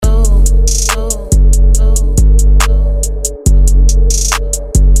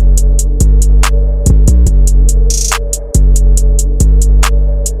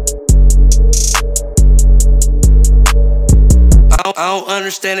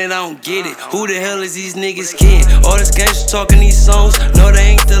understand it, I don't get it. Who the hell is these niggas kidding? All this gangsta talking these songs, no,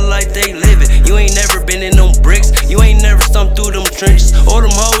 they ain't the life they living. You ain't never been in them bricks, you ain't never stumped through them trenches. All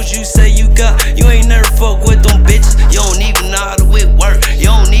them hoes you say you got, you ain't never fuck with them bitches. You don't even know how to whip work, you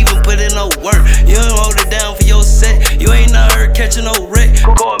don't even put in no work. You don't hold it down for your set, you ain't not her catching no wreck.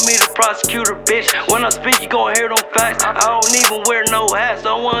 Call me the prosecutor, bitch. When I speak, you gon' hear them facts. I don't even wear no hats,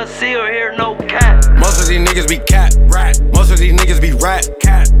 don't wanna see or hear no cat. Most of these niggas be cat, rat. Most of these niggas be rat,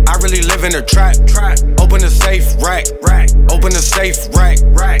 cat. I really live in a trap, trap. Open the safe, rack, rack. Open the safe, rack,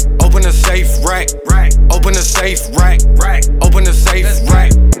 rack. Open the safe, rack, rack. Open the safe, rack, rack. Open the safe,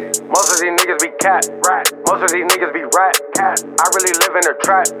 rack. Most of these niggas be cat, rat. Most of these niggas be rat, cat. I really live in a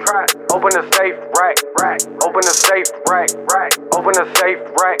trap, trap. Open the safe, rack, rack. Open the safe, rack, rack. Open the safe,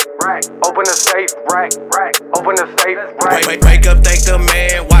 rack, rack. Open the safe, rack, rack. Open the safe, rack. Wake up, thank the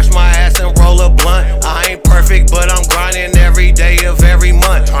man, wash my ass and roll a blunt. I ain't perfect, but I'm grinding every day of every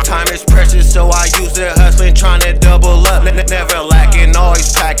month. Time is precious, so I use it hustling, trying to double up. Never lacking,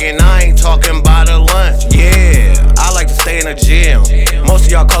 always packing. I ain't talking about a lunch. Yeah, I like to stay in the gym. Most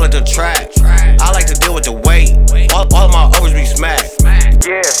of y'all call it the trap. I like to deal with the weight. All of my overs be smacked.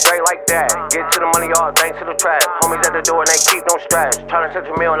 Yeah, straight like that. Get to the money, all thanks to the trap. Homies at the door and they keep no straps. Tryna touch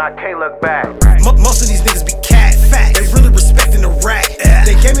a meal and I can't look back. Most of these niggas be cat, fact. They really respecting the rack.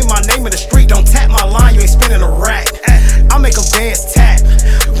 They gave me my name in the street. Don't tap my line, you ain't spinning a rack. I make them dance tap.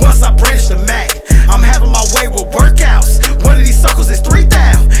 Once I brandish the Mac, I'm having my way with workouts. One of these circles is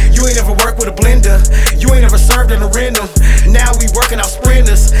 3,000. You ain't ever worked with a blender. You ain't ever served in a random. Now we working out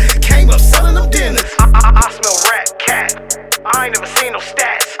sprinters. Came up selling them dinners. I smell RapCap. I ain't never seen no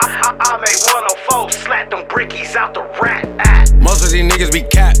stats. I made 104, slap them brickies out the rat. Most of these niggas be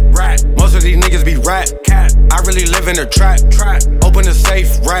cat, rat. Most of these niggas be rat, cat. I really live in a trap, trap. Open the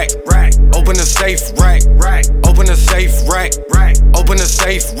safe, rack, rack. Open the safe, rack, rack. Open the safe, rack, rack. Open the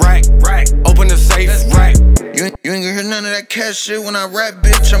safe, rack, rack. Open the safe, rack. You ain't gonna hear none of that cat shit when I rap,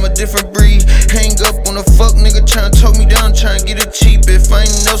 bitch. I'm a different breed. Hang up on a fuck nigga tryna talk me down, tryna get it cheap. If I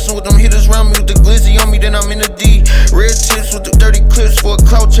ain't Nelson with them hitters round me with the glizzy on me, then I'm in the D. Red tips with the dirty clips for a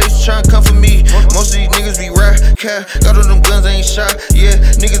clout chase, tryna come for me. Most of these niggas be rap, cat. Got all them guns, I ain't shot. Yeah,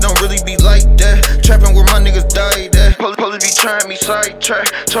 niggas don't really be like that. Trapping where my niggas died at. Police be trying me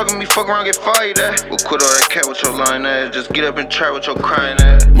sidetrack, talking me fuck around, get fired at. We'll quit all that cat with your lying ass. Just get up and try with your crying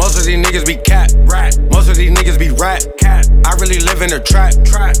ass. Most of these niggas be cat, rat. Most of these niggas be rat, cat. I really live in a trap,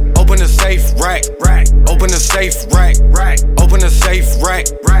 trap. Open the safe, rack, rack. Open the safe, rack, rack. Open the safe, rack,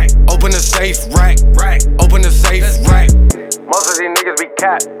 rack. Open the safe, rack, rack. Open the safe, rack. Most of these niggas be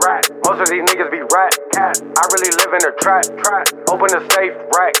cat, rat. Most of these niggas be rat, cat. I really live in a trap, trap. Open the safe,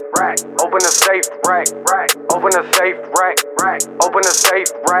 rack, rack. Open the safe, rack, rack. Open the safe, rack, rack. Open the safe,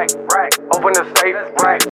 rack, rack. Open the safe, rack.